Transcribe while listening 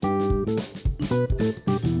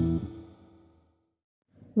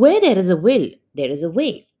Where there is a will, there is a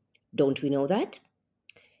way. Don't we know that?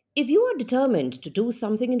 If you are determined to do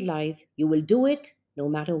something in life, you will do it no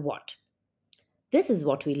matter what. This is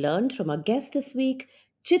what we learned from our guest this week,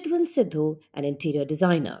 Chitwan Sidhu, an interior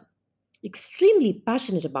designer. Extremely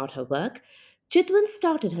passionate about her work, Chitwan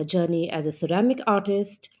started her journey as a ceramic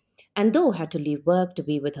artist, and though had to leave work to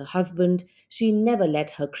be with her husband, she never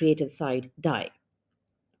let her creative side die.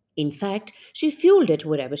 In fact, she fueled it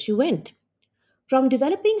wherever she went. From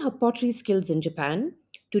developing her pottery skills in Japan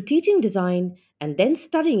to teaching design and then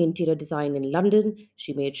studying interior design in London,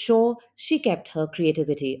 she made sure she kept her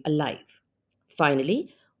creativity alive.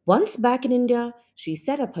 Finally, once back in India, she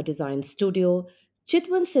set up her design studio,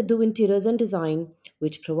 Chitwan Sidhu Interiors and Design,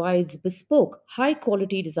 which provides bespoke, high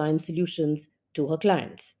quality design solutions to her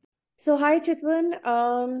clients. So, hi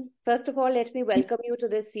Chitwan. First of all, let me welcome you to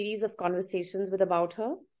this series of conversations with About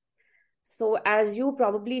Her. So, as you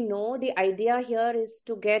probably know, the idea here is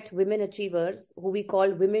to get women achievers, who we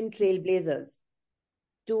call women trailblazers,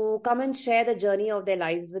 to come and share the journey of their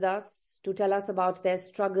lives with us, to tell us about their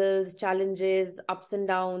struggles, challenges, ups and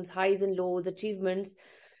downs, highs and lows, achievements,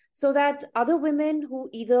 so that other women who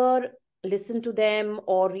either listen to them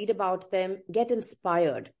or read about them get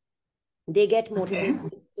inspired. They get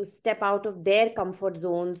motivated to step out of their comfort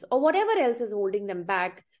zones or whatever else is holding them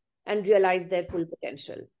back and realize their full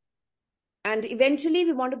potential. And eventually,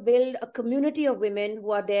 we want to build a community of women who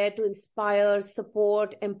are there to inspire,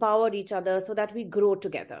 support, empower each other so that we grow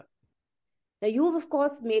together. Now, you've, of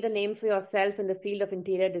course, made a name for yourself in the field of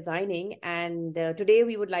interior designing. And today,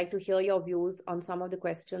 we would like to hear your views on some of the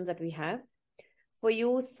questions that we have for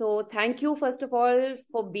you. So, thank you, first of all,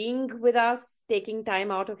 for being with us, taking time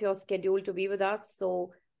out of your schedule to be with us.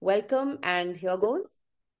 So, welcome. And here goes.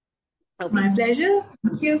 Okay. My pleasure.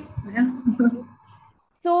 Thank you. Yeah.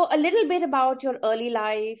 So, a little bit about your early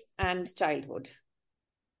life and childhood,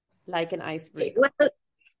 like an icebreaker. Well,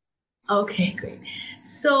 okay, great.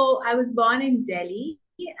 So, I was born in Delhi,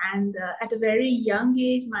 and at a very young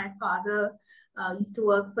age, my father used to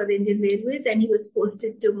work for the Indian Railways, and he was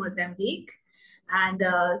posted to Mozambique. And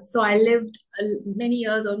so, I lived many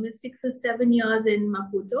years, almost 6 or 7 years in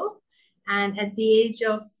Maputo. And at the age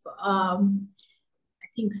of I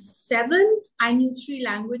think 7, I knew 3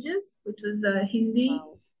 languages, which was Hindi, wow,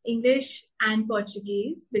 English, and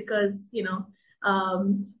Portuguese, because,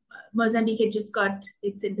 Mozambique had just got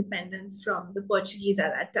its independence from the Portuguese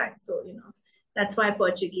at that time. So, that's why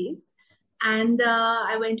Portuguese. And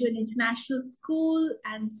I went to an international school.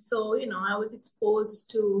 And so, I was exposed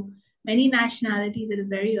to many nationalities at a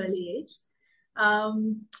very early age.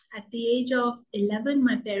 At the age of 11,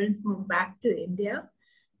 my parents moved back to India,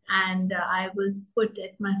 and I was put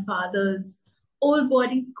at my father's old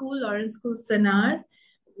boarding school, Lawrence School, Sanar,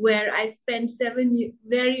 where I spent 7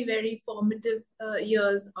 very, very formative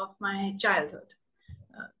years of my childhood.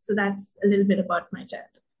 So that's a little bit about my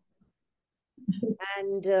childhood.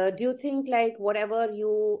 And do you think, like, whatever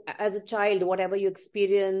you, as a child, whatever you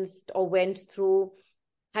experienced or went through,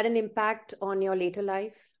 had an impact on your later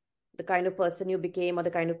life? The kind of person you became or the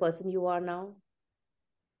kind of person you are now?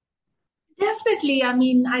 Definitely. I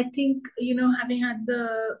mean, I think, having had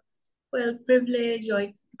the, privilege or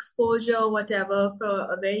exposure, whatever, for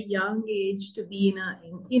a very young age to be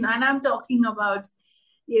and I'm talking about,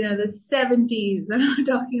 the 70s. I'm not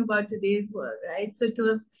talking about today's world, right? So to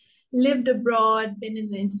have lived abroad, been in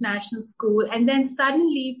an international school, and then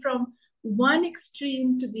suddenly from one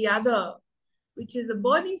extreme to the other, which is a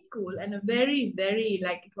boarding school and a very, very,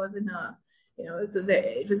 like, it wasn't a,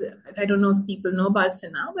 I don't know if people know about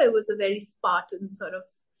it now, but it was a very Spartan sort of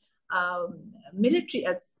military.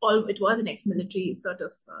 It was an ex-military sort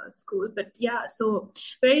of school, but yeah, so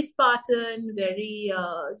very Spartan, very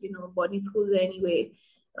boarding schools anyway.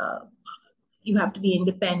 You have to be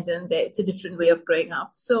independent. It's a different way of growing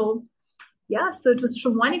up. So yeah, so it was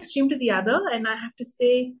from one extreme to the other, and I have to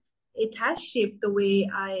say it has shaped the way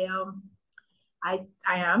I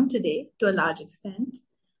am today to a large extent.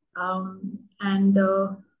 And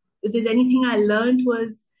if there's anything I learned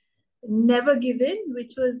was never give in,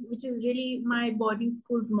 which is really my boarding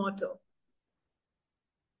school's motto.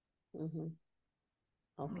 Mm-hmm.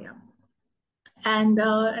 Okay. Yeah. And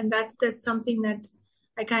that's something that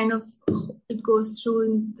I kind of, it goes through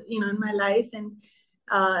in my life. And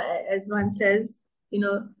as one says, you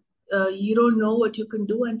don't know what you can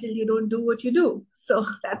do until you don't do what you do. So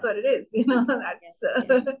that's what it is, that's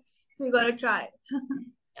so you got to try.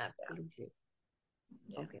 Absolutely.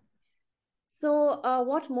 Yeah. Okay. So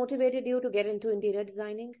what motivated you to get into interior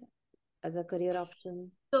designing as a career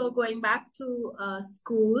option? So going back to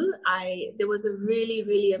school, I there was a really,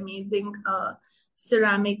 really amazing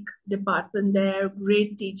ceramic department there,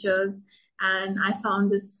 great teachers, and I found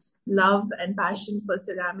this love and passion for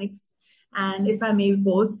ceramics. And if I may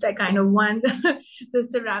boast, I kind of won the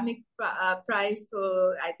ceramic prize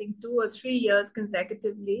for I think 2 or 3 years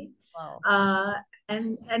consecutively. Wow. Uh,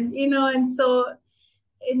 and and so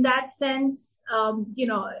in that sense,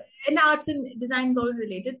 and arts and design is all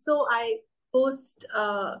related. So I post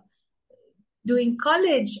doing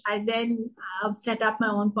college, I then set up my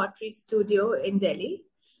own pottery studio in Delhi.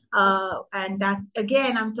 And that's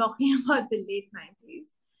again, I'm talking about the late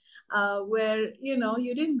 90s, where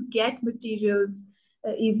you didn't get materials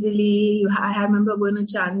easily. I remember going to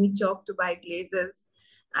Chandni Chowk to buy glazes,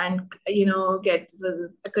 and get it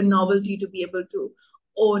was like a novelty to be able to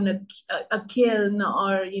own a kiln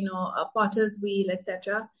or a potter's wheel,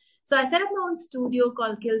 etc. So I set up my own studio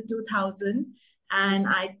called Kiln 2000, and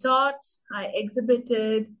I taught, I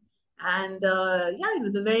exhibited, and yeah, it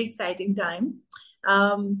was a very exciting time.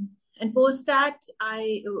 And post that,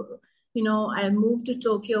 I moved to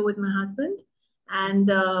Tokyo with my husband, and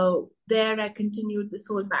there I continued this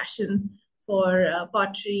whole passion for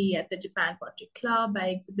pottery at the Japan Pottery Club. I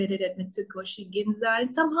exhibited at Mitsukoshi Ginza,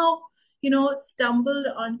 and somehow, stumbled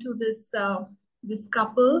onto this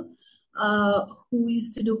couple who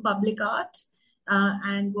used to do public art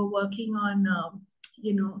and were working on,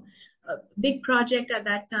 a big project at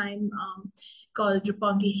that time called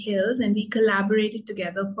Roppongi Hills, and we collaborated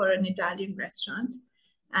together for an Italian restaurant.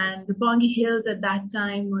 And Roppongi Hills at that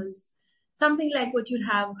time was something like what you'd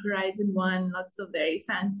have Horizon One, lots of very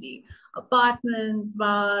fancy apartments,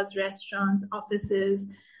 bars, restaurants, offices.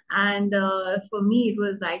 And for me, it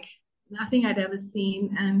was like nothing I'd ever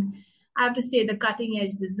seen. And I have to say, the cutting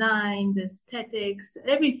edge design, the aesthetics,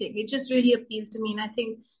 everything, it just really appealed to me. And I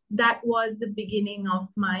think that was the beginning of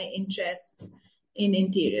my interest in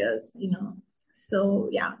interiors. So,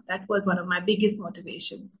 yeah, that was one of my biggest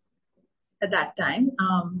motivations at that time.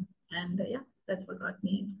 And yeah, that's what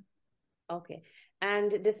Okay.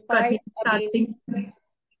 And got me despite to start being, thinking.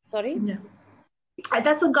 sorry? Yeah,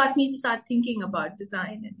 that's what got me to start thinking about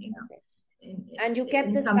design, and Okay. And you kept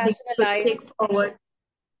in this something passion to alive. take forward.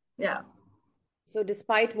 Yeah. So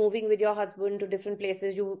despite moving with your husband to different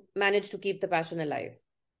places, you managed to keep the passion alive.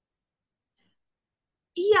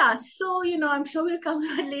 Yeah, so I'm sure we'll come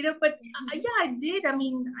to that later, but yeah, I did. I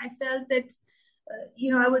mean, I felt that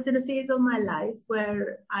I was in a phase of my life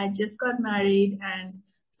where I just got married, and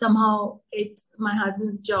somehow my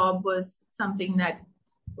husband's job was something that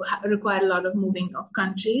required a lot of moving of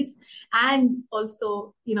countries, and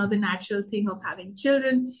also the natural thing of having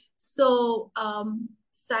children. So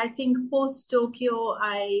I think post Tokyo,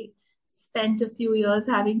 I spent a few years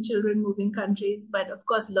having children, moving countries, but of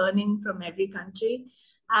course learning from every country,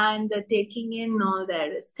 and taking in all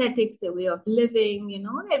their aesthetics, their way of living.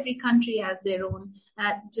 Every country has their own.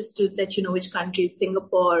 Just to let you know which countries: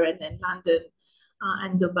 Singapore, and then London,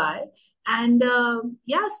 and Dubai. And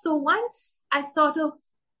yeah, so once I sort of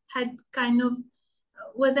had kind of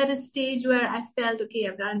was at a stage where I felt, okay,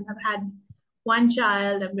 I've had one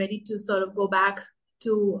child, I'm ready to sort of go back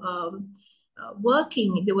to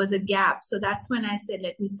working. There was a gap, so that's when I said,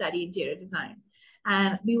 let me study interior design.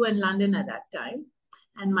 And we were in London at that time,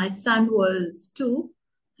 and my son was 2,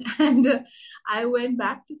 and I went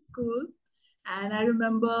back to school. And I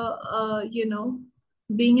remember,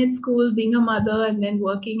 being at school, being a mother, and then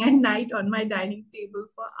working at night on my dining table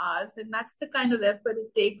for hours. And that's the kind of effort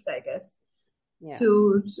it takes, I guess, Yeah.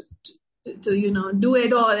 to do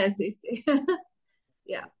it all, as they say.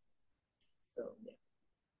 Yeah. So, yeah.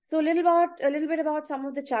 So a little bit about some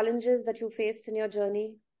of the challenges that you faced in your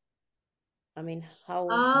journey. I mean, how?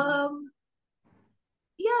 Um,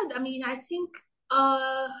 yeah, I mean, I think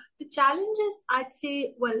the challenges, I'd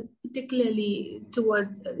say, well, particularly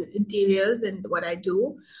towards interiors and what I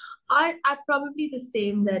do, are probably the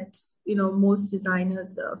same that, most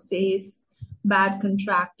designers face: bad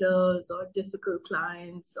contractors or difficult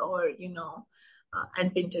clients, or,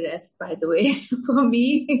 and Pinterest, by the way. For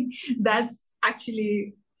me, that's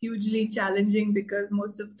actually hugely challenging, because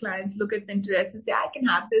most of clients look at Pinterest and say, I can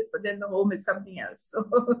have this, but then the home is something else. So,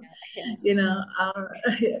 Yeah. you know, uh,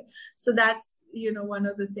 so that's, one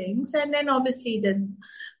of the things. And then obviously there's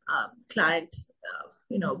client,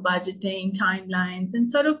 budgeting, timelines, and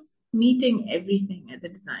sort of meeting everything as a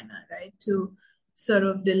designer, right? To sort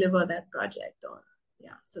of deliver that project. Or,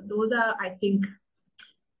 yeah. So those are, I think,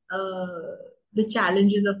 uh, the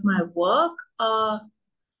challenges of my work.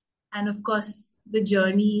 And of course, the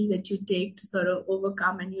journey that you take to sort of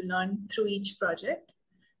overcome, and you learn through each project.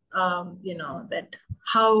 That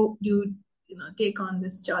how you take on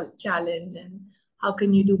this challenge, and how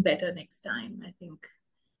can you do better next time? I think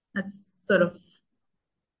that's sort of,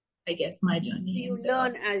 I guess, my journey. You And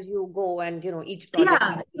learn as you go, and each project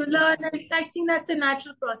yeah, to is learn, I think that's a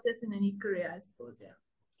natural process in any career, I suppose. Yeah.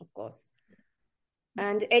 of course.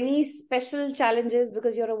 And any special challenges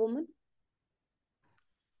because you're a woman?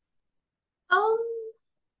 Um,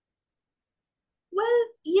 well,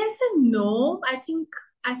 yes and no. I think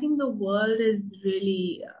the world is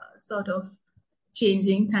really sort of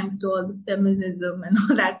changing thanks to all the feminism and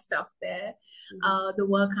all that stuff there. Mm-hmm. The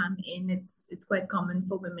work I'm in, it's quite common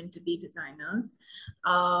for women to be designers.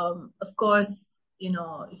 Of course,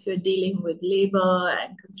 if you're dealing with labor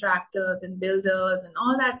and contractors and builders and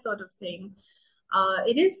all that sort of thing,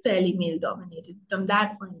 it is fairly male dominated from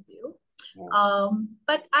that point of view. Yeah.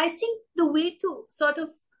 But I think the way to sort of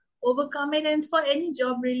overcome it, and for any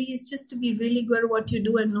job really, is just to be really good at what you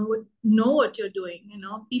do and know what you're doing.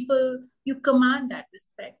 People, you command that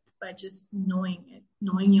respect by just knowing it,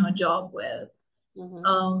 knowing your job well.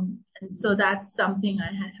 And so that's something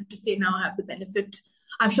I have to say now I have the benefit.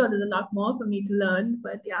 I'm sure there's a lot more for me to learn,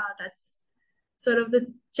 but yeah, that's sort of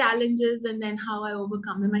the challenges and then how I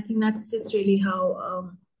overcome them. I think that's just really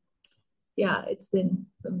how, yeah, it's been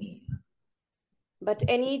for me. But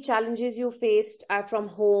any challenges you faced from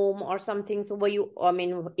home or something? So were you, I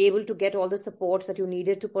mean, able to get all the supports that you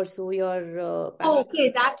needed to pursue your Oh, passion? okay,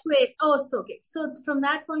 that way. Oh, so okay. So from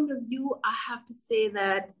that point of view, I have to say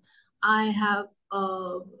that I have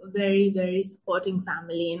a very, very supporting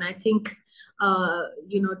family, and I think,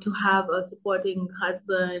 to have a supporting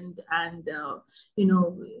husband and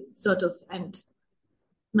sort of, and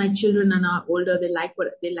my children are now older. They like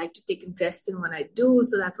to take interest in what I do,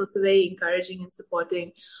 so that's also very encouraging and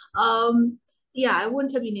supporting. Yeah, I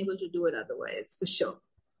wouldn't have been able to do it otherwise, for sure.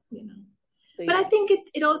 You know. So But I you, think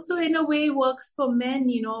it also in a way works for men,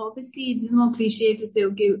 obviously it's just more cliche to say,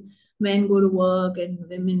 okay, men go to work and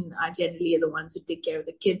women are generally the ones who take care of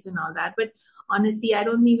the kids and all that. But honestly, I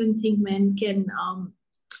don't even think men can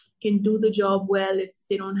do the job well if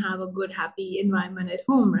they don't have a good, happy environment at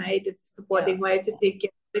home, right? If yeah. supporting wives to take care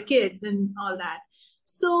of the kids and all that.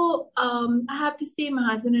 So I have to say, my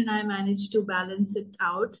husband and I managed to balance it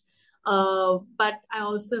out. But I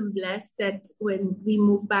also am blessed that when we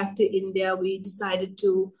moved back to India, we decided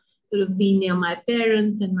to sort of be near my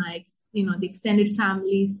parents and the extended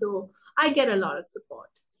family. So I get a lot of support.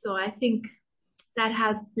 So I think that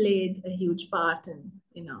has played a huge part in,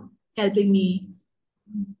 helping me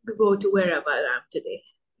go to wherever I am today.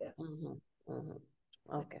 Yeah.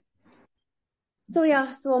 Okay. So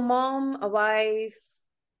yeah, so a mom, a wife,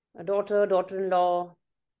 a daughter, daughter-in-law,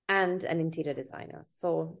 and an interior designer.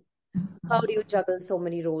 So how do you juggle so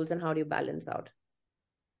many roles and how do you balance out?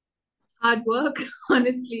 Hard work,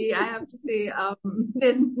 honestly, I have to say,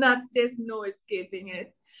 there's no escaping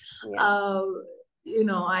it. Yeah. Uh,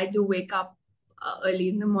 I do wake up early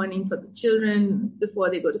in the morning for the children before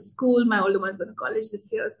they go to school. My older one's going to college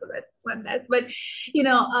this year, so that one that's. But if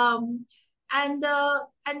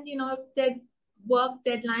there work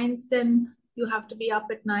deadlines, then you have to be up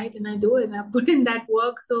at night, and I do it. And I put in that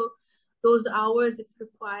work, so those hours if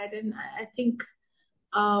required, and I think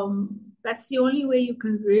that's the only way you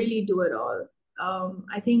can really do it all.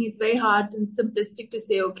 I think it's very hard and simplistic to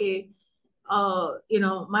say, okay,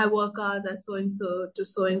 my work hours are so and so to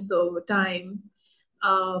so and so time.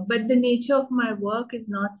 But the nature of my work is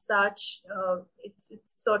not such. It's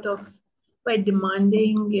sort of quite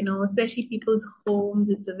demanding, especially people's homes.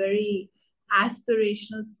 It's a very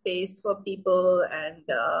aspirational space for people, and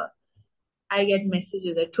I get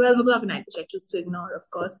messages at 12 o'clock at night, which I choose to ignore, of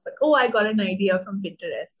course. But oh, I got an idea from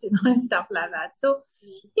Pinterest, and stuff like that. So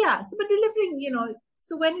yeah, so but delivering,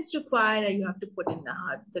 so when it's required, you have to put in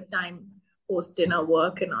the time, post in our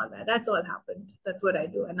work and all that. That's all happened. That's what I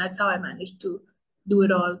do, and that's how I managed to do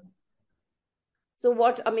it all. So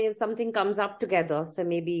what, I mean, if something comes up together, so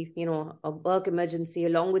maybe, a work emergency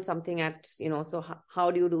along with something so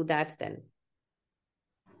how do you do that then?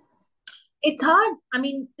 It's hard. I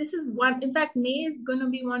mean, this is one, in fact, May is going to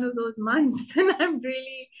be one of those months. And I'm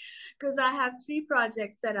really, because I have 3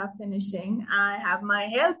 projects that are finishing. I have my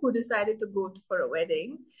help who decided to go for a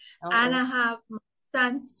wedding. And I have my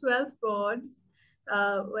son's 12th boards.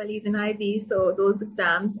 Well, he's in IB, so those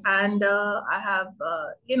exams. And I have,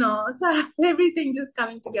 so I have everything just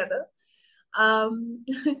coming together. Um,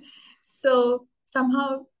 so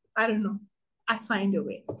somehow, I don't know. I find a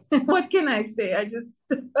way. What can I say? I just,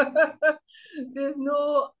 there's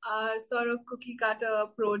no sort of cookie cutter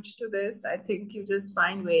approach to this. I think you just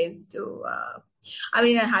find ways to, I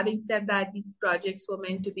mean, and having said that, these projects were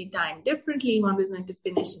meant to be timed differently. One was meant to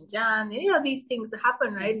finish in Jan. You know, these things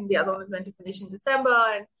happen, right? And the other one was meant to finish in December.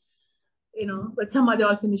 And, you know, but some are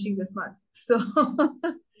all finishing this month. So,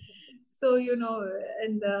 so you know,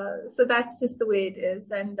 and so that's just the way it is.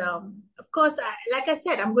 And of course, like I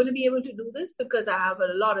said, I'm going to be able to do this because I have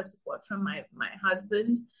a lot of support from my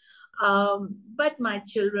husband. But my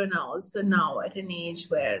children are also now at an age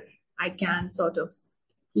where I can sort of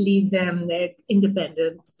leave them, they're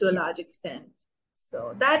independent to a Yeah, large extent.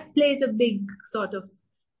 So that plays a big sort of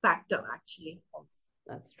factor, actually.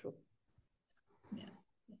 that's true. Yeah.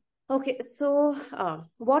 Okay, so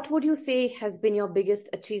what would you say has been your biggest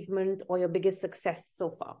achievement or your biggest success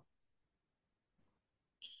so far?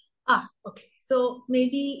 Okay. So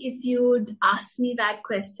maybe if you'd asked me that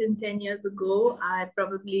question 10 years ago, I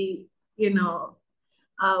probably,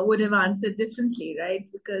 would have answered differently, right?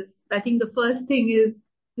 Because I think the first thing is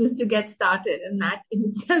just to get started, and that in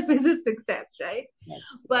itself is a success, right? Yes, yes.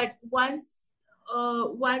 But once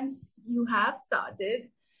you have started,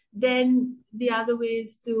 then the other way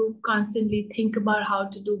is to constantly think about how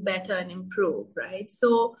to do better and improve, right?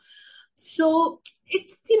 So it's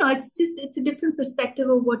a different perspective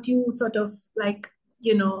of what you sort of like,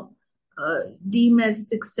 you know, deem as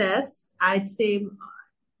success. I'd say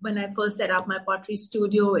when I first set up my pottery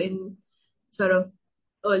studio in sort of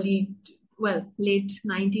late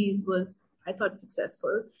 90s was, I thought,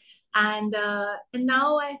 successful. And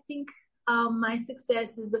now I think my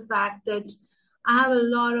success is the fact that I have a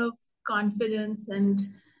lot of confidence and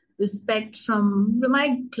respect from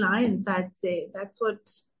my clients, I'd say. That's what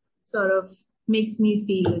sort of makes me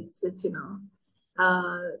feel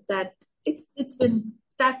that it's been,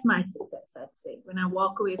 that's my success, I'd say. When I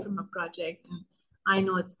walk away from a project and I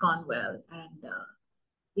know it's gone well, and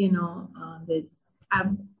there's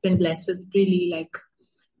I've been blessed with really like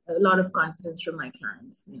a lot of confidence from my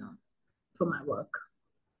clients, for my work.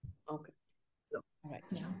 Okay. So, All right.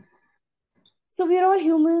 yeah. So we're all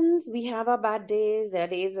humans. We have our bad days. There are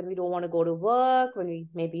days when we don't want to go to work, when we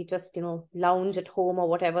maybe just, lounge at home or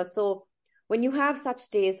whatever. So when you have such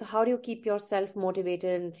days, how do you keep yourself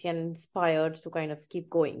motivated and inspired to kind of keep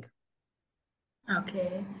going?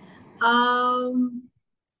 Okay. Um,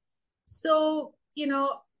 so,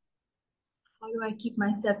 how do I keep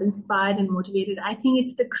myself inspired and motivated? I think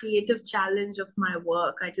it's the creative challenge of my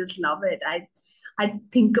work. I just love it. I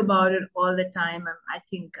think about it all the time. And I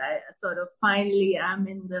think I sort of finally am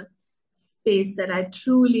in the space that I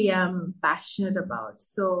truly am passionate about.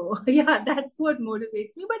 So yeah, that's what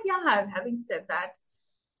motivates me. But yeah, having said that,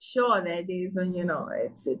 sure, there are days when,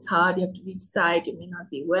 it's hard, you have to reach site, you may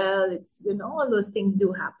not be well, it's, all those things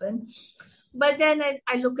do happen. But then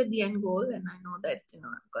I look at the end goal and I know that,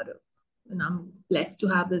 I've got to, I'm blessed to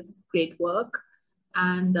have this great work,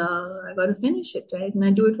 and I got to finish it, right? And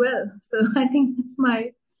I do it well. So I think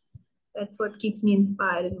that's what keeps me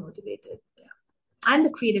inspired and motivated. Yeah. And the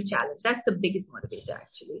creative challenge. That's the biggest motivator,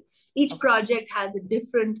 actually. Each project has a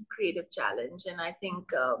different creative challenge. And I think,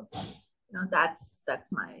 that's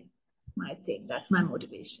my thing. That's my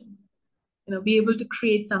motivation. Be able to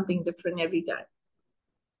create something different every time.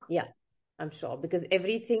 Yeah, I'm sure, because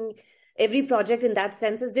every project in that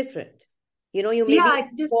sense is different. You may be, Yeah,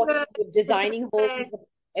 it's of course, different. with designing homes, Perfect. but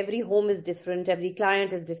every home is different, every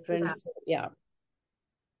client is different. Yeah. So, yeah.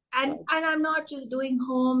 And So, and I'm not just doing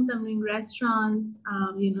homes, I'm doing restaurants,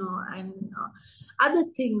 and other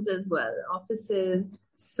things as well, offices.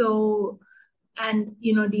 So, and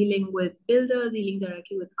dealing with builders, dealing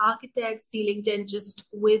directly with architects, dealing then just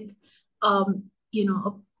with a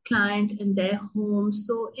client in their home.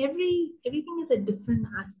 So everything is a different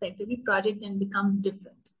aspect. Every project then becomes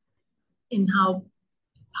different in how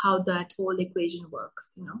that whole equation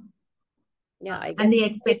works. yeah, I And guess the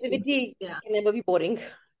expectation. creativity Yeah. can never be boring.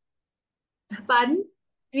 Pardon?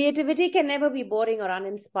 Creativity can never be boring or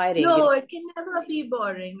uninspiring. No, it can never be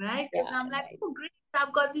boring, right? Because Yeah, I'm like, right. oh, great,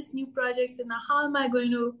 I've got this new project, and now how am I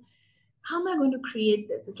going to create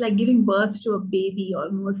this? It's like giving birth to a baby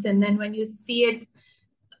almost, and then when you see it,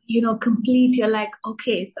 complete, you're like,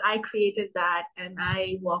 okay, so I created that, and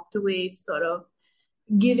I walked away sort of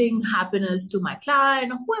giving happiness to my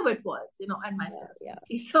client or whoever it was, and Yeah, myself yeah,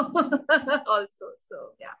 mostly. So also, so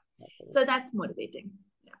yeah, so definitely. that's motivating.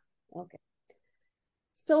 Yeah. Okay.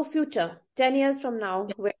 So future, 10 years from now,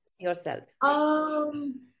 where do you see yourself?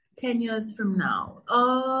 Um, 10 years from now.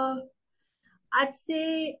 I'd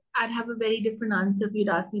say I'd have a very different answer if you'd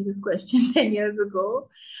asked me this question 10 years ago.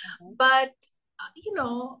 Okay. But,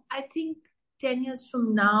 I think 10 years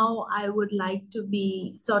from now, I would like to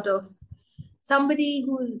be sort of somebody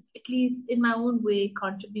who's, at least in my own way,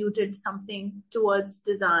 contributed something towards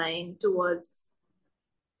design, towards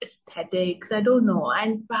aesthetics, I don't know,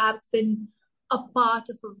 and perhaps been a part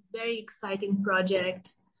of a very exciting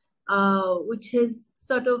project, which has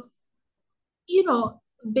sort of, you know,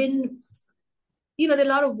 been, there are a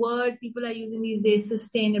lot of words people are using these days,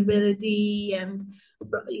 sustainability and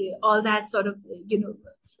all that sort of,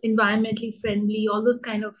 environmentally friendly, all those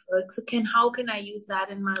kind of, how can I use that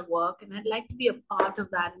in my work? And I'd like to be a part of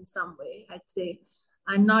that in some way, I'd say,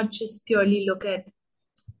 and not just purely look at,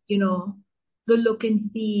 you know, the look and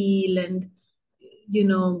feel and, you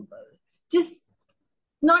know, just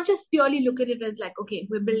not just purely look at it as like, okay,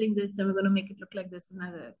 we're building this and we're going to make it look like this and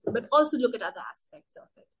that, but also look at other aspects of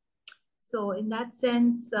it. So in that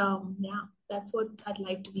sense, yeah, that's what I'd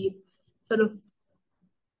like to be, sort of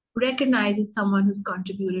recognized as someone who's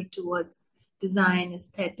contributed towards design,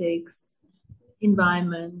 aesthetics,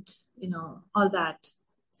 environment, all that,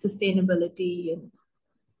 sustainability, and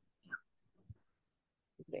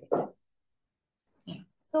Great. yeah.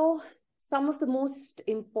 So, some of the most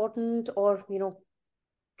important or,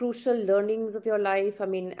 crucial learnings of your life, I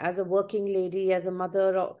mean, as a working lady, as a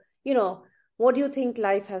mother, or, what do you think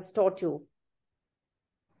life has taught you?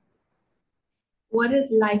 What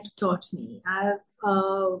has life taught me?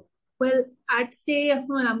 Well, I'd say,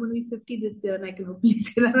 well, I'm going to be 50 this year, and I can openly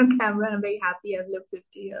say that on camera. I'm very happy I've lived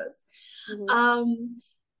 50 years. Mm-hmm.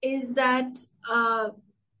 Is that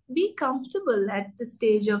be comfortable at the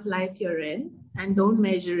stage of life you're in and don't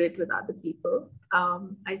measure it with other people.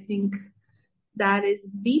 I think that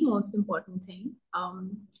is the most important thing,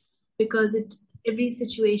 because every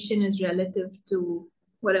situation is relative to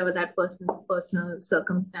whatever that person's personal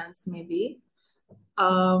circumstance may be.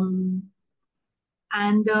 And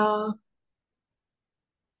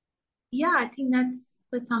yeah, I think that's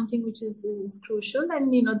something which is crucial,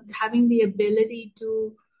 and having the ability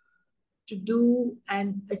to do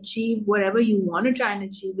and achieve whatever you want to try and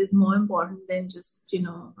achieve is more important than just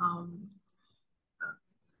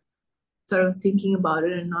sort of thinking about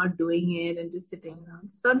it and not doing it and just sitting down.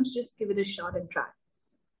 It's fun to just give it a shot and try.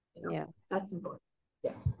 Yeah. That's important.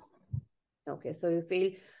 Yeah. Okay. So you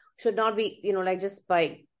feel should not be, like just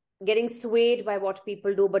by getting swayed by what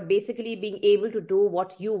people do, but basically being able to do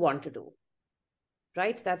what you want to do.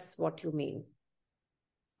 Right? That's what you mean.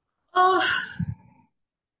 Uh,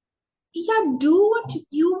 yeah, do what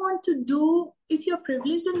you want to do if you're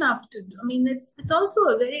privileged enough to do. I mean, it's also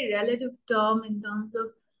a very relative term in terms of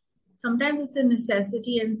sometimes it's a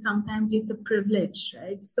necessity and sometimes it's a privilege,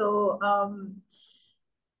 right? So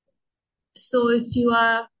if you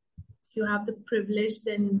have the privilege,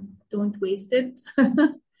 then don't waste it.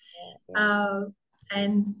 Yeah.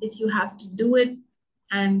 And if you have to do it,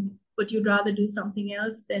 but you'd rather do something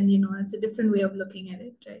else, then it's a different way of looking at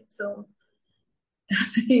it, right? So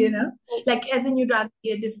like as in you'd rather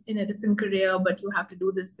be in a different career, but you have to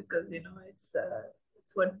do this because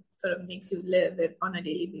it's what sort of makes you live it on a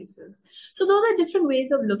daily basis. So those are different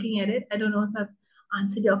ways of looking at it. I don't know if I've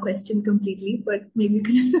answered your question completely, but maybe you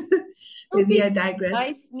could maybe I digress.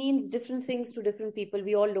 Life means different things to different people.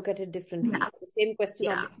 We all look at it differently. Yeah. The same question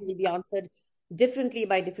obviously will be answered differently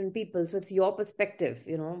by different people. So it's your perspective,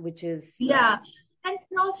 which is Yeah. And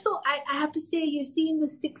also, I have to say, you see, in the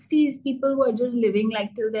 60s, people were just living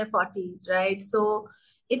like till their 40s, right? So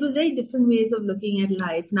it was very different ways of looking at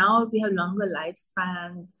life. Now we have longer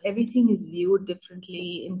lifespans. Everything is viewed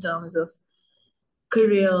differently in terms of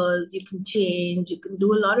careers. You can change. You can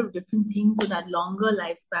do a lot of different things with that longer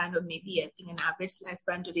lifespan, or maybe I think an average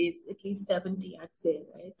lifespan today is at least 70, I'd say,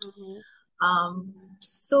 right?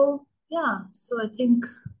 So yeah, so I think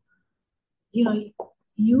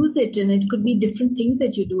use it, and it could be different things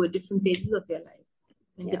that you do at different phases of your life.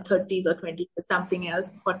 In the 30s or 20s is something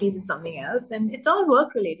else, 40s is something else, and it's all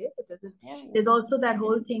work related. It doesn't. There's also that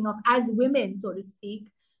whole thing of, as women, so to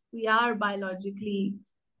speak, we are biologically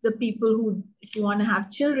the people who, if you want to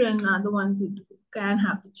have children, are the ones who can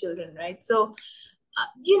have the children, right? So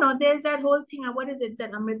there's that whole thing. What is it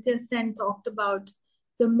that Amrita Sen talked about,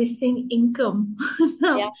 the missing income?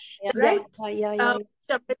 Right?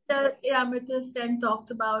 Amrita Sen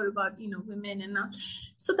talked about women, and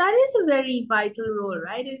so that is a very vital role,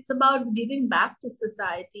 right? It's about giving back to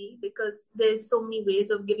society, because there's so many ways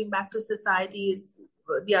of giving back to society. Is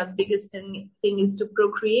the biggest thing is to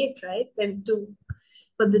procreate, right? And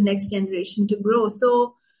for the next generation to grow.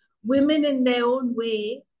 So women in their own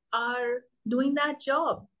way are doing that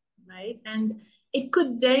job, right? And it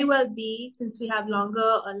could very well be, since we have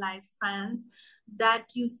longer lifespans, that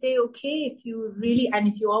you say, okay, if you really, and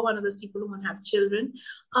if you are one of those people who want to have children,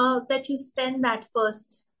 that you spend that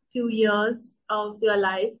first few years of your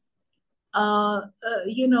life,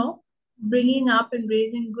 you know, bringing up and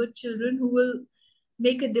raising good children who will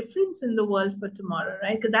make a difference in the world for tomorrow,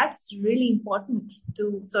 right? Because that's really important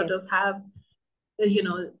to sort Yes, of have, you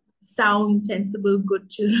know, sound, sensible, good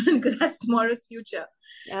children, because that's tomorrow's future.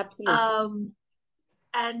 absolutely. Um,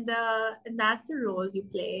 and that's a role you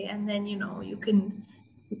play. And then, you know, you can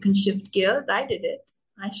shift gears. I did it.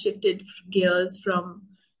 I shifted gears from,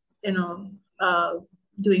 you know,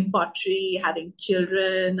 doing pottery, having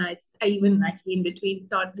children. I even actually in between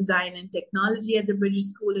taught design and technology at the British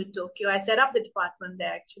School in Tokyo. I set up the department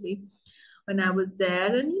there actually when I was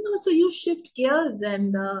there. And you know, so you shift gears,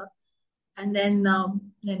 and then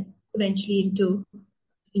eventually into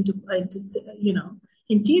you know,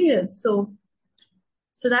 interiors.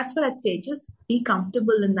 So that's what I'd say. Just be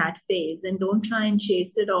comfortable in that phase and don't try and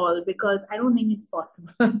chase it all, because I don't think it's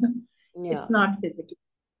possible. It's Yeah. not physically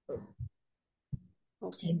possible.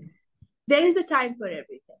 Okay. And there is a time for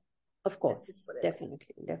everything. Of Let's just course. put it like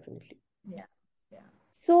Definitely. Definitely. that. Yeah. Yeah.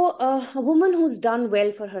 So, a woman who's done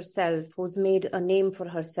well for herself, who's made a name for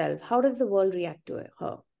herself, how does the world react to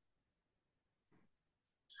her?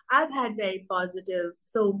 I've had very positive,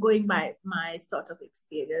 so going by my sort of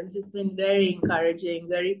experience, it's been very encouraging,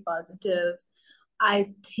 very positive.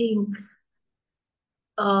 I think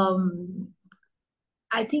um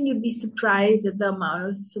I think you'd be surprised at the amount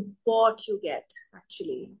of support you get,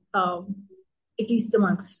 actually, at least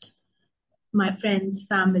amongst my friends,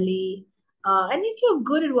 family. And if you're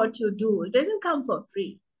good at what you do, it doesn't come for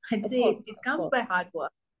free. I'd Of say course. it Of comes by course. hard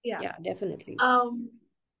work. Yeah. Yeah, definitely. Um,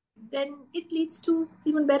 then it leads to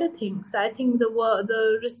even better things. I think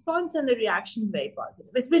the response and the reaction is very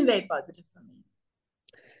positive. It's been very positive for me.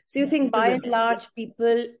 So you Yeah, think to by and women. Yeah. large,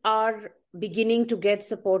 people are beginning to get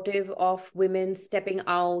supportive of women stepping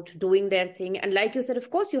out, doing their thing. And like you said, of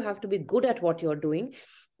course, you have to be good at what you're doing.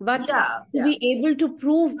 But Yeah, to yeah, be able to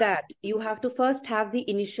prove that, you have to first have the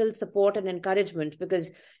initial support and encouragement because,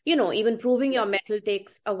 even proving yeah, your mettle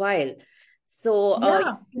takes a while. So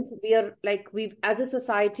yeah, we are like, as a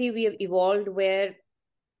society, we have evolved where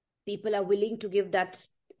people are willing to give that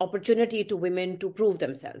opportunity to women to prove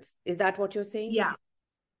themselves. Is that what you're saying? yeah,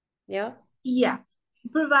 Yeah. yeah.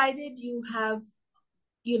 Provided you have,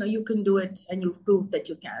 you know, you can do it and you prove that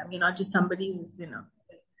you can. I mean, not just somebody who's, you know,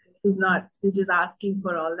 who's just asking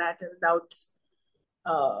for all that without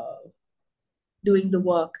uh, doing the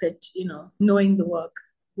work that, you know, knowing the work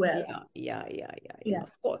well. Yeah, yeah, yeah, yeah, yeah, Yeah.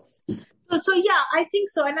 of course. So yeah, I think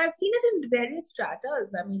so. And I've seen it in various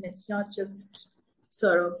stratas. I mean, it's not just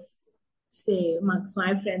sort of, say, amongst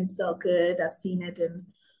my friends circuit. I've seen it in,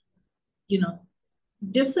 you know,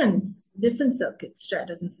 different different circuit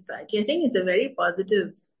stratas in society. I think it's a very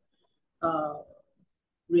positive uh,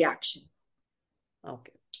 reaction.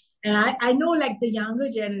 Okay. And I know like the younger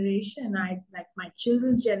generation, I like my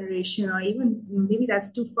children's generation, or even maybe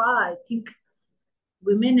that's too far. I think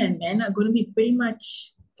women and men are going to be pretty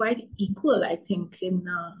much quite equal, I think, in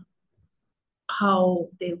how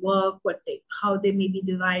they work, how they maybe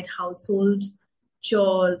divide household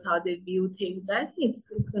chores, how they view things. I think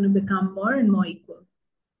it's going to become more and more equal.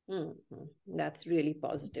 That's really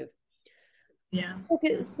positive. Yeah,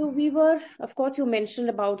 Okay, yeah, so of course, you mentioned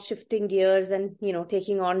about shifting gears and,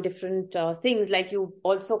 taking on different things, like you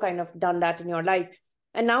also kind of done that in your life.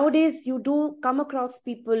 And nowadays, you do come across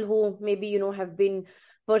people who maybe, have been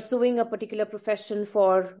pursuing a particular profession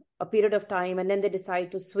for a period of time, and then they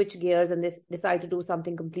decide to switch gears and they decide to do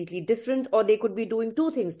something completely different, or they could be doing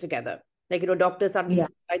two things together. Like, doctor suddenly yeah,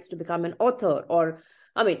 decides to become an author, or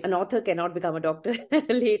I mean, an author cannot become a doctor at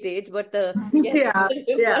a late age, but the yeah, youngster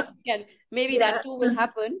yeah, one can. Maybe that yeah. too will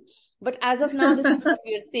happen. But as of now, this is what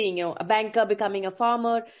we are seeing, a banker becoming a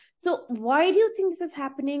farmer. So why do you think this is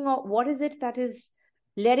happening, or what is it that is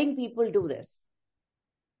letting people do this?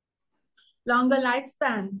 Longer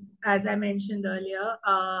lifespans, as I mentioned earlier.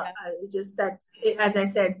 Yeah. Just that, as I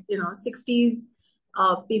said, you know, 60s,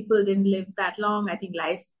 people didn't live that long. I think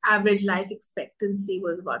average life expectancy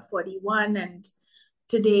was about 41, and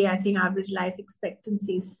today I think average life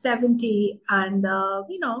expectancy is 70. And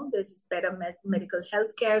you know, there's just better medical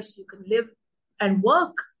health care, so you can live and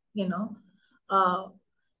work. You know, uh,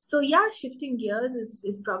 so yeah, shifting gears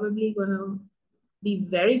is probably going to be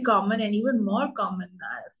very common and even more common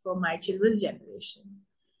for my children's generation.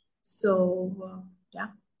 So yeah,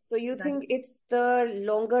 So so you think that's it's the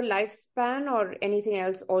longer lifespan or anything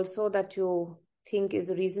else also that you think is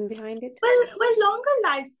the reason behind it? Well, longer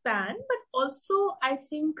lifespan, but also I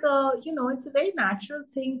think it's a very natural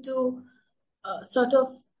thing to sort of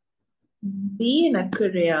be in a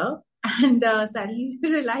career and suddenly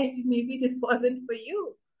realize maybe this wasn't for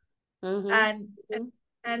you. Mm-hmm.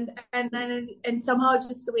 And and somehow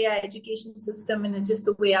just the way our education system and just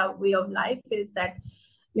the way our way of life is that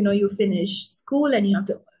you finish school and you have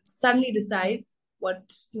to suddenly decide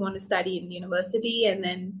what you want to study in university, and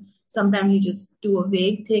then sometimes you just do a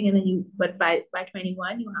vague thing, and then but by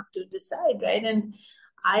 21 you have to decide, right? And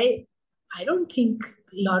I I don't think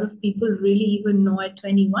a lot of people really even know at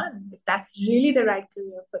 21 if that's really the right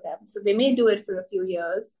career for them. So they may do it for a few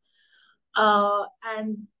years,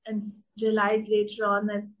 and realize later on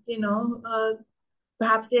that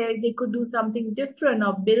perhaps they could do something different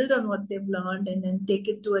or build on what they've learned and then take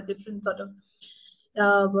it to a different sort of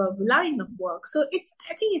line of work. So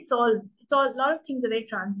I think a lot of things are very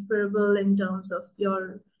transferable in terms of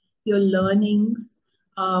your learnings.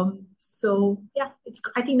 So yeah,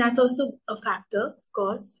 I think that's also a factor, of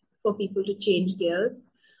course, for people to change gears.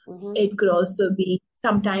 Mm-hmm. It could also be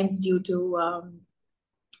sometimes due to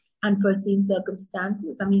unforeseen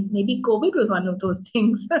circumstances. I mean, maybe COVID was one of those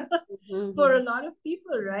things for a lot of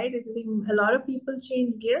people, right? I think a lot of people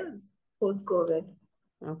change gears post COVID.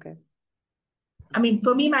 Okay. I mean,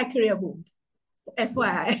 for me, my career boomed.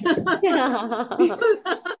 FYI.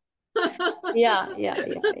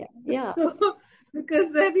 Yeah. So,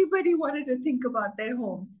 because everybody wanted to think about their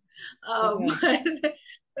homes,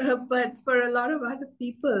 but for a lot of other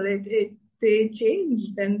people, they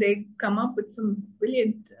changed and they come up with some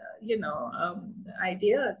brilliant,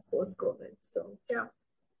 ideas post COVID. So yeah.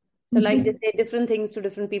 So like they say different things to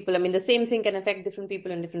different people. I mean, the same thing can affect different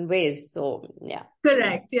people in different ways. So yeah.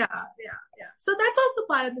 Correct. Yeah. So that's also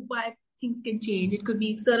part of why things can change. It could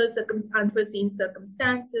be external unforeseen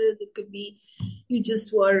circumstances. It could be you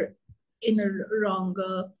just were in the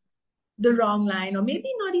wrong line, or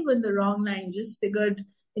maybe not even the wrong line. You just figured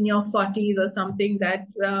in your 40s or something that,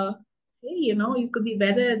 hey, you could be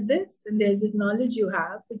better at this, and there's this knowledge you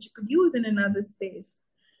have which you could use in another space.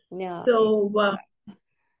 Yeah. So,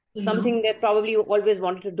 something that probably you always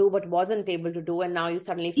wanted to do but wasn't able to do, and now you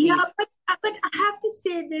suddenly feel. Yeah, but I have to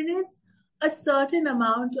say there is a certain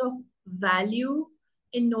amount of value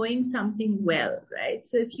in knowing something well, right?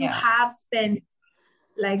 So if you have spent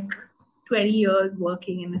like 20 years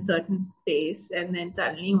working in a certain space and then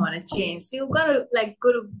suddenly you want to change, so you've got to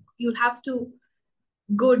you'll have to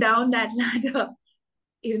go down that ladder,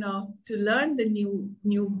 to learn the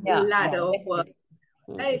new ladder of work,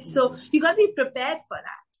 right? So you got to be prepared for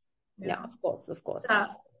that. Of course. Yeah.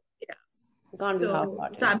 Can't be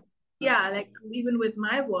half-hearted. So like even with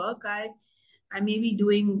my work, I may be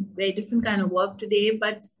doing very different kind of work today,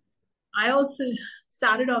 but I also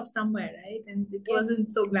started off somewhere, right? And it wasn't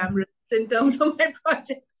so glamorous in terms of my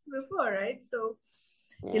projects before, right? So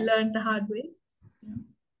you learned the hard way.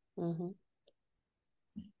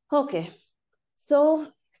 Okay. So,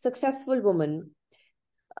 successful woman,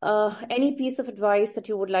 any piece of advice that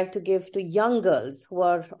you would like to give to young girls who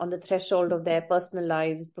are on the threshold of their personal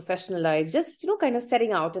lives, professional lives, just, kind of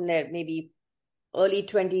setting out in their maybe early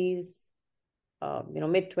 20s,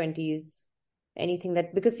 mid 20s, anything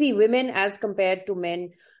that, because see, women as compared to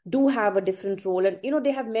men do have a different role, and,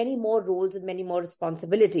 they have many more roles and many more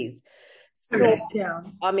responsibilities. So, correct, yeah.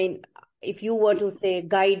 I mean, if you were to say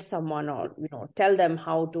guide someone or, tell them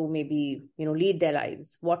how to maybe, lead their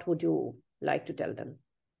lives, what would you like to tell them?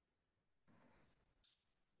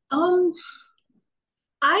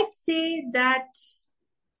 I'd say that,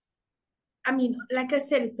 I mean, like I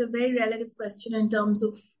said, it's a very relative question in terms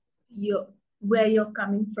of where you're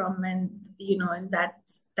coming from, and in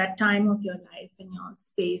that time of your life and your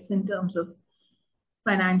space in terms of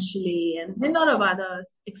financially and a lot of other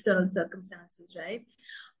external circumstances, right?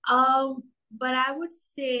 But I would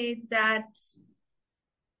say that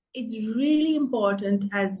it's really important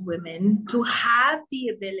as women to have the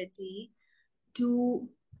ability to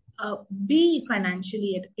be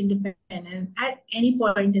financially independent at any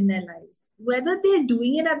point in their lives, whether they're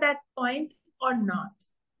doing it at that point or not.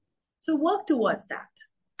 So work towards that.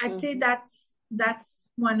 I'd say that's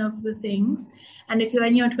one of the things. And if you're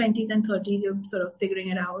in your 20s and 30s, you're sort of figuring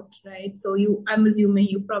it out, right? So I'm assuming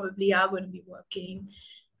you probably are going to be working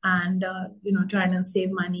and trying to save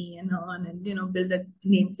money and earn and build a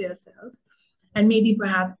name for yourself, and maybe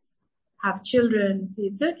perhaps have children. So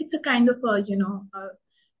it's a kind of a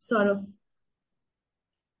sort of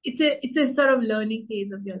it's a sort of learning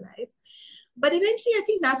phase of your life. But eventually, I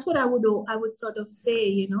think that's what I would sort of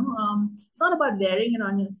say. It's not about wearing it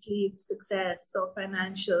on your sleeve, success or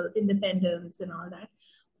financial independence and all that.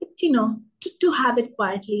 But to have it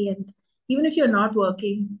quietly. And even if you're not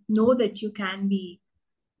working, know that you can be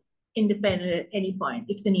independent at any point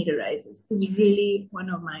if the need arises. Is really one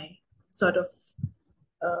of my sort of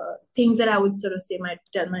things that I would sort of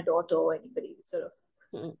tell my daughter or anybody sort of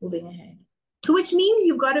moving ahead. So, which means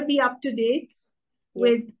you've got to be up to date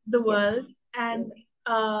with the world, and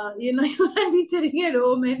you can't be sitting at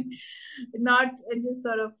home and not and just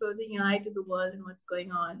sort of closing your eye to the world and what's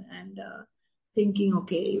going on, and thinking,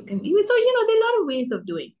 okay, you can be. So, there are a lot of ways of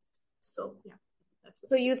doing it. So, yeah.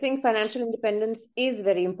 So you think financial independence is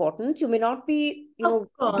very important. You may not be, Of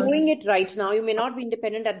course. doing it right now. You may not be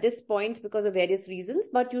independent at this point because of various reasons,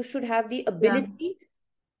 but you should have the ability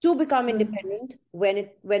to become independent when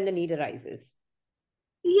the need arises.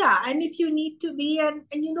 Yeah, and if you need to be, and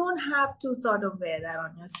you don't have to sort of wear that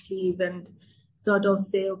on your sleeve and sort of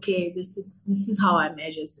say, okay, this is how I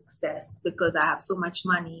measure success because I have so much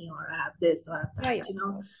money or I have this or I have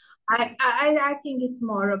that. I think it's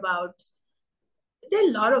more about, there are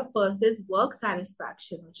a lot of there's work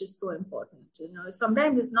satisfaction, which is so important.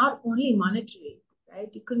 Sometimes it's not only monetary, right?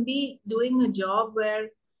 You can be doing a job where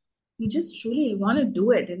you just truly want to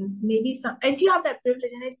do it, and it's maybe if you have that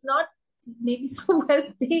privilege, and it's not maybe so well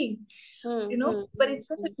paid, but it's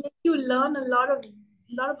going to make you learn a lot of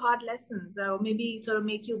hard lessons, or maybe sort of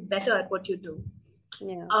make you better at what you do.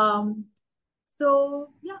 So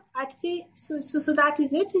yeah, I'd say so that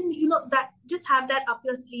is it. And that just have that up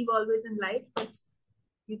your sleeve always in life, but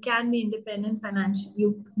you can be independent financially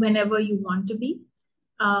whenever you want to be,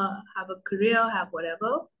 have a career, have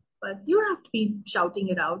whatever, but you don't have to be shouting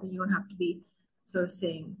it out, and you don't have to be sort of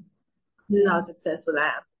saying, this is how successful I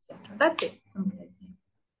am, etc. That's it.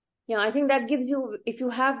 Yeah, I think that gives you, if you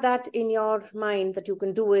have that in your mind that you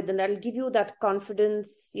can do it, then that'll give you that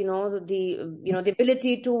confidence, the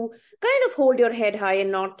ability to kind of hold your head high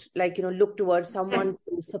and not look towards someone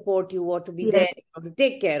to support you or to be there or to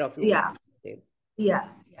take care of you. Yeah.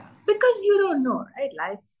 Because you don't know, right?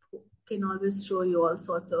 Life can always show you all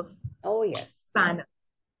sorts of spanners.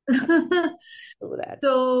 That.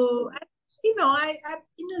 So,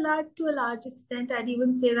 I to a large extent, I'd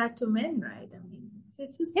even say that to men, right? I mean,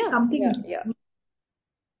 it's just something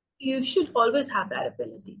you should always have that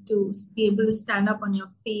ability to be able to stand up on your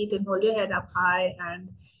feet and hold your head up high. And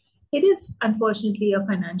it is unfortunately a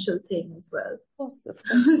financial thing as well. Of course. So,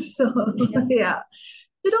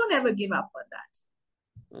 So don't ever give up on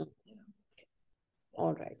that.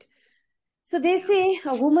 All right. So they say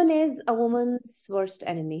a woman is a woman's worst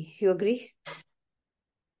enemy. You agree?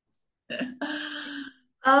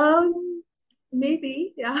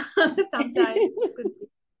 Maybe, yeah. Sometimes it could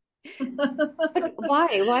be. But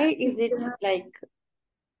why? Why is it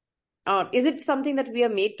is it something that we are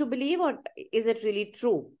made to believe, or is it really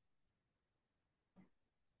true?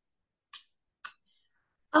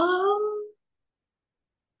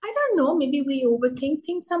 I don't know. Maybe we overthink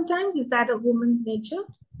things sometimes. Is that a woman's nature?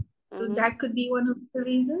 So that could be one of the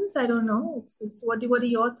reasons. I don't know. It's just, what are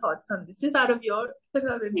your thoughts on this? Just out of your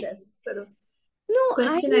interest, sort of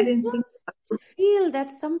question. I didn't think. Feel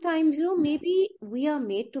that sometimes, maybe we are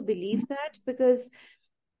made to believe that because,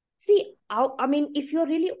 see, I mean, if you're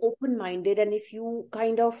really open-minded and if you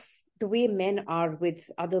kind of, the way men are with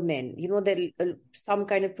other men, there some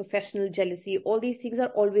kind of professional jealousy, all these things are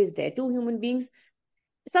always there. Two human beings,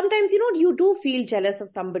 sometimes, you do feel jealous of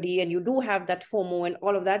somebody and you do have that FOMO and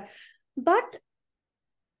all of that, but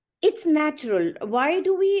it's natural. Why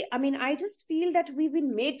do we, I mean, I just feel that we've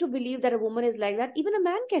been made to believe that a woman is like that. Even a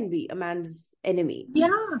man can be a man's enemy. Yeah.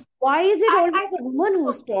 Why is it always a woman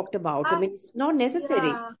who's talked about? I mean, it's not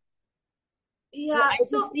necessary. Yeah. So I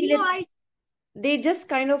just feel they just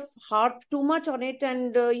kind of harp too much on it.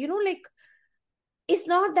 And, it's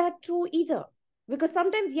not that true either. Because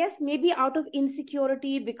sometimes, yes, maybe out of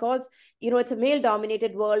insecurity, because, it's a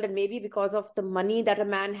male-dominated world, and maybe because of the money that a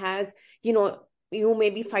man has, you may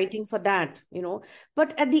be fighting for that,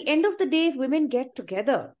 But at the end of the day, if women get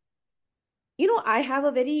together, I have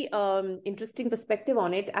a very interesting perspective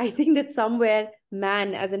on it. I think that somewhere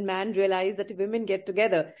man realize that if women get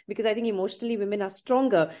together, because I think emotionally women are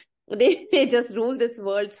stronger, they may just rule this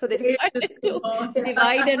world. So they decided to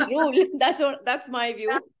divide and rule. That's my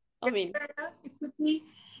view. I mean,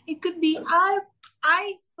 it could be.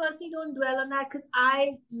 I personally don't dwell on that because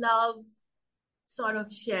I love sort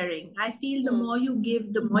of sharing. I feel the more you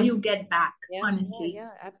give, the more you get back. Honestly,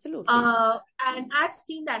 absolutely. And I've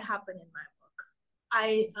seen that happen in my work.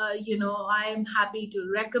 I am happy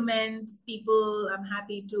to recommend people. I'm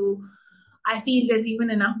happy to. I feel there's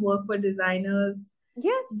even enough work for designers.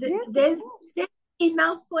 Yes, there's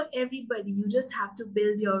enough for everybody. You just have to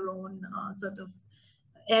build your own sort of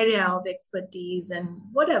area of expertise, and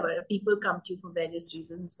whatever, people come to you for various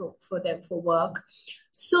reasons, for work.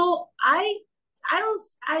 So I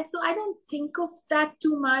don't think of that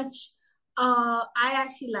too much. I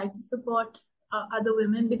actually like to support other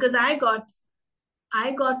women, because I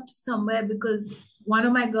got somewhere because one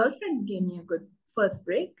of my girlfriends gave me a good first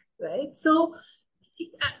break, right? So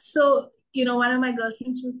one of my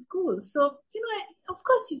girlfriends from school. So, of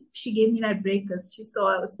course, she gave me that break because she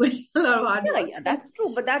saw I was putting a lot of hard Yeah, work. yeah, And that's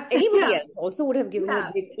true. But that anybody yeah, else also would have given you a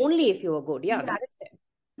yeah, break only if you were good. Yeah, yeah, that is there.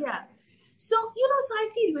 yeah. So I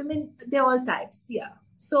feel women, they're all types. Yeah.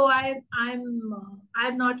 So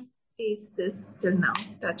I've not faced this till now,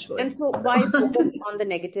 touch And wood. so So why focus on the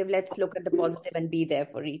negative? Let's look at the positive and be there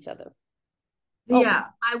for each other. Okay. yeah,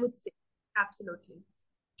 I would say absolutely.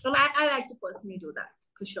 And I like to personally do that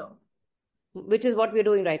for sure. Which is what we're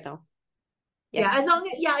doing right now. Yeah, Yes. as long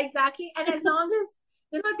as, yeah, exactly. And as long as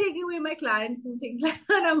they're not taking away my clients and things like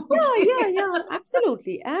that, I'm Yeah, yeah, okay. yeah.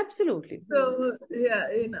 Absolutely. Absolutely. So yeah,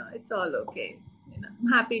 it's all okay. I'm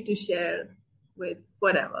happy to share with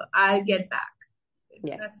whatever. I'll get back.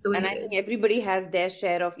 Yes. That's the way And it I think is. everybody has their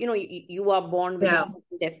share of, you are born with a Yeah,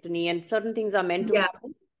 certain destiny and certain things are meant to yeah,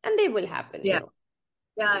 happen and they will happen. yeah,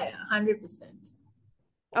 yeah, 100%.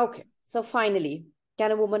 Okay. So finally,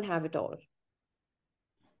 can a woman have it all?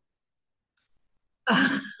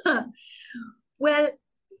 Well,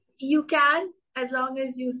 you can, as long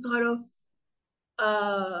as you sort of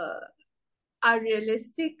uh, are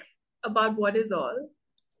realistic about what is all,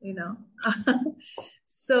 you know.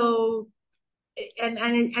 So,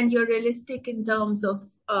 and you're realistic in terms of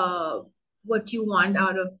what you want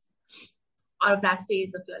out of that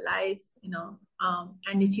phase of your life.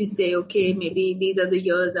 And if you say, okay, maybe these are the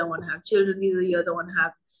years I want to have children, these are the years I want to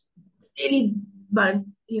have really, but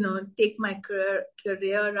take my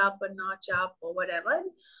career up a notch up or whatever.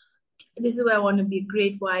 And this is where I want to be a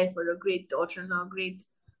great wife or a great daughter-in-law, great,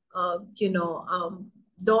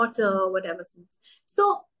 daughter or whatever.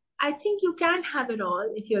 So I think you can have it all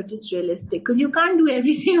if you're just realistic, because you can't do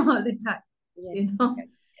everything all the time. Yes. You know, Yes.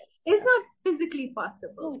 it's Yes. not physically No,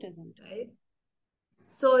 possible, it isn't. right?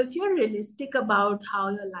 So if you're realistic about how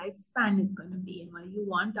your lifespan is going to be and what you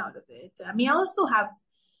want out of it, I mean,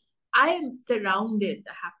 I am surrounded,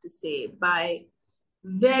 I have to say, by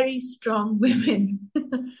very strong women.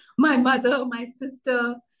 My mother, my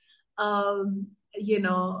sister, um, you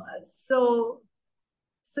know, so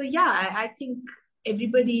yeah, I think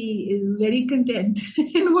everybody is very content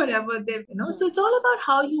in whatever they. So it's all about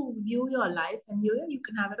how you view your life, and you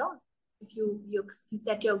can have it all if you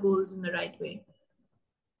set your goals in the right way.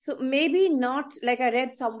 So maybe not, like I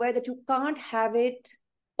read somewhere that you can't have it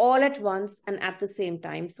all at once and at the same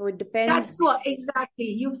time. So it depends, That's what exactly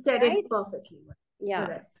you've said right? it perfectly. Yeah.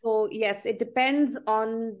 Correct. So yes, it depends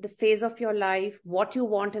on the phase of your life, what you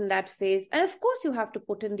want in that phase. And of course, you have to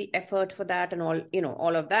put in the effort for that and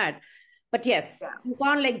all of that. But yes, Yeah. you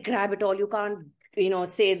can't like grab it all. You can't,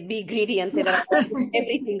 say, be greedy and say that I want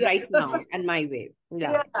everything Yeah. right now and my way.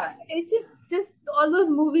 Yeah. Yeah, it's just all those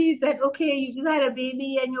movies that, okay, you just had a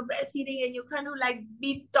baby and you're breastfeeding and you're trying to like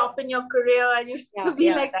be top in your career and you're trying Yeah. to be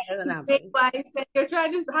Yeah. like That doesn't this great happen. wife and you're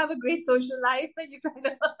trying to have a great social life and you're trying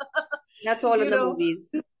to, That's all in you the know, movies.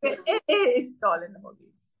 it's all in the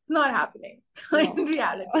movies. It's not happening No. in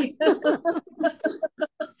reality.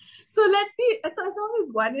 So as long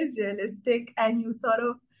as one is realistic and you sort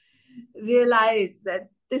of realize that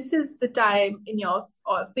this is the time in your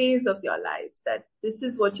or phase of your life that this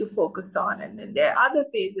is what you focus on, and then there are other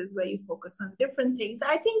phases where you focus on different things.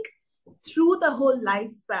 I think through the whole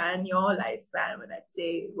lifespan, your lifespan, when I'd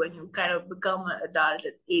say when you kind of become an adult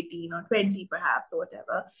at 18 or 20 perhaps or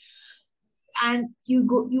whatever, and you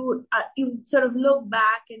sort of look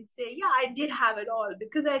back and say, yeah, I did have it all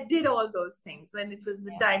because I did all those things when it was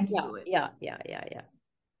the time to Yeah. do it. Yeah. Yeah. Yeah. Yeah.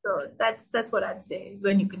 So that's what I'd say is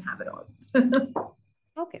when you can have it all.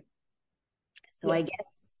 Okay. So Yeah. I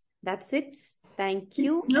guess that's it. Thank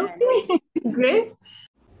you. Okay, great.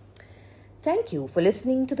 Thank you for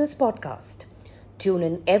listening to this podcast. Tune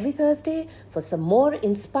in every Thursday for some more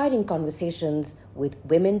inspiring conversations with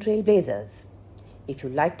women trailblazers. If you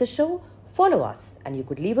like the show, follow us and you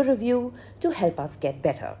could leave a review to help us get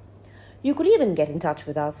better. You could even get in touch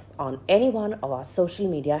with us on any one of our social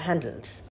media handles.